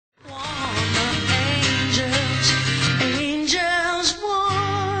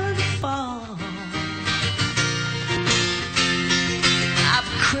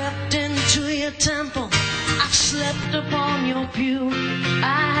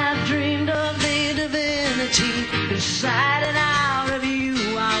Decided out of you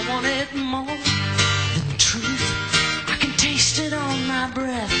I wanted more than truth. I can taste it on my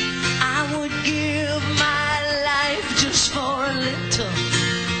breath. I would give my life just for a little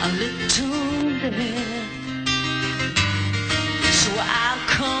death. So I'll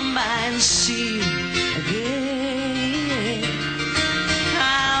come by and see you again.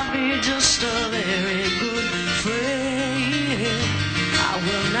 I'll be just a very good friend. I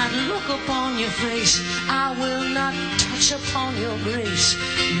will not look upon your face, I will not touch upon your grace,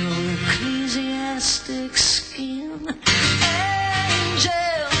 your ecclesiastic skin.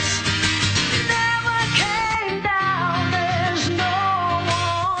 Angels never came down, there's no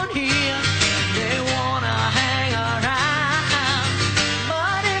one here. They wanna hang around,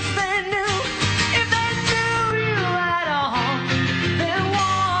 but if they knew you at all, then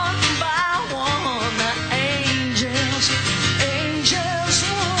one by one the angels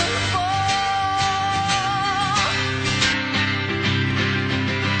would fall.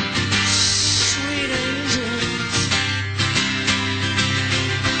 Sweet angels,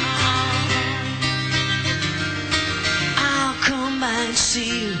 I'll come by and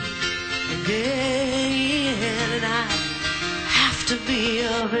see you again, and I have to be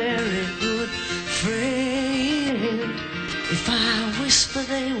a very good friend. If I whisper,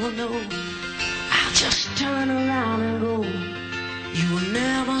 they will know. I'll just turn around and go. You will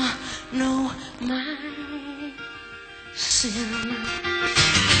never know my sin.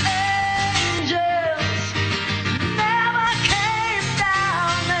 Angels never came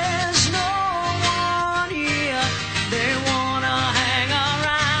down, there's no one here. They wanna hang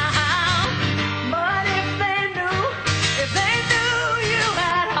around, but if they knew you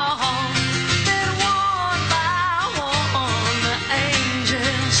at all, then one by one the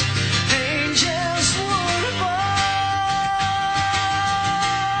angels would fall.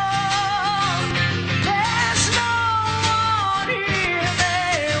 There's no one here,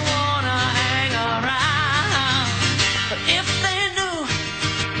 they wanna hang around, but if they knew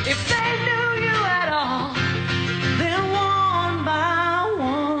you at all, then one by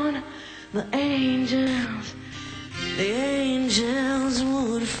one the angels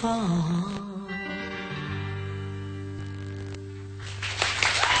would fall.